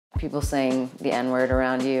people saying the N-word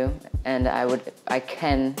around you, and I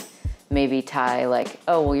can maybe tie like,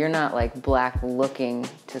 oh, well, you're not like black looking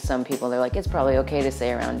to some people. They're like, it's probably okay to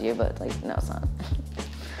say around you, but like, no, it's not.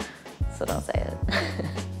 So don't say it.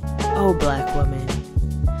 Oh, black woman,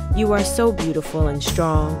 you are so beautiful and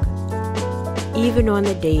strong. Even on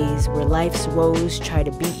the days where life's woes try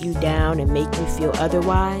to beat you down and make you feel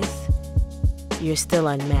otherwise, you're still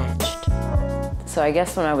unmatched. So I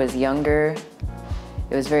guess when I was younger,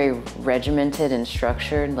 it was very regimented and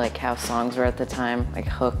structured, like how songs were at the time, like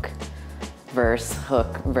hook, verse,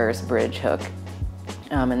 bridge, hook.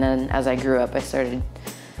 And then as I grew up, I started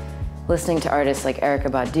listening to artists like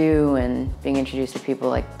Erykah Badu and being introduced to people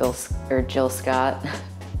like Jill Scott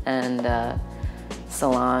and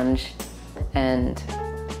Solange, and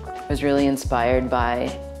was really inspired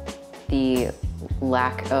by the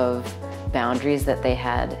lack of boundaries that they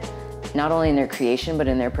had, not only in their creation, but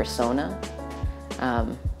in their persona.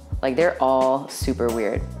 Like they're all super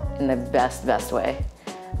weird in the best way.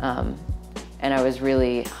 And I was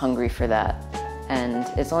really hungry for that. And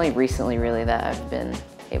it's only recently really that I've been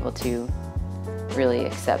able to really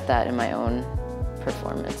accept that in my own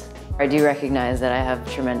performance. I do recognize that I have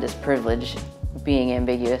tremendous privilege being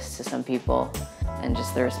ambiguous to some people, and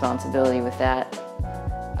just the responsibility with that,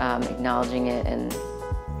 acknowledging it and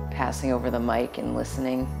passing over the mic and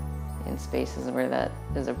listening in spaces where that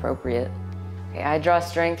is appropriate. I draw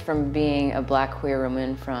strength from being a black queer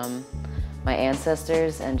woman from my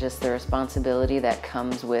ancestors and just the responsibility that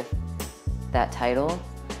comes with that title.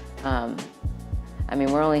 I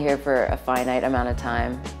mean, we're only here for a finite amount of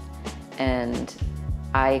time, and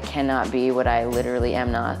I cannot be what I literally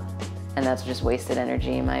am not. And that's just wasted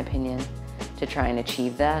energy, in my opinion, to try and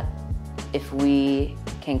achieve that. If we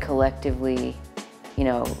can collectively, you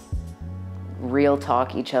know, real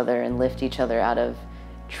talk each other and lift each other out of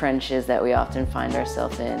trenches that we often find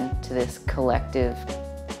ourselves in to this collective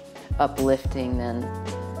uplifting, then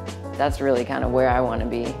that's really kind of where I want to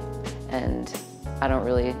be. And I don't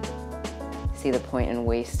really see the point in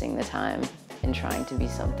wasting the time in trying to be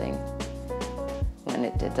something when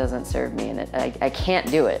it doesn't serve me, and I can't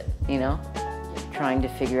do it, you know? Trying to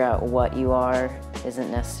figure out what you are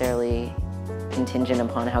isn't necessarily contingent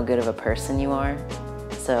upon how good of a person you are.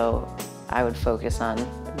 So I would focus on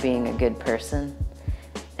being a good person,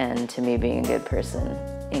 and to me being a good person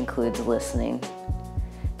includes listening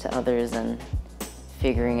to others and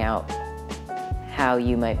figuring out how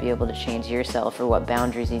you might be able to change yourself or what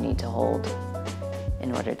boundaries you need to hold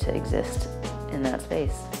in order to exist in that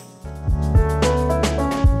space.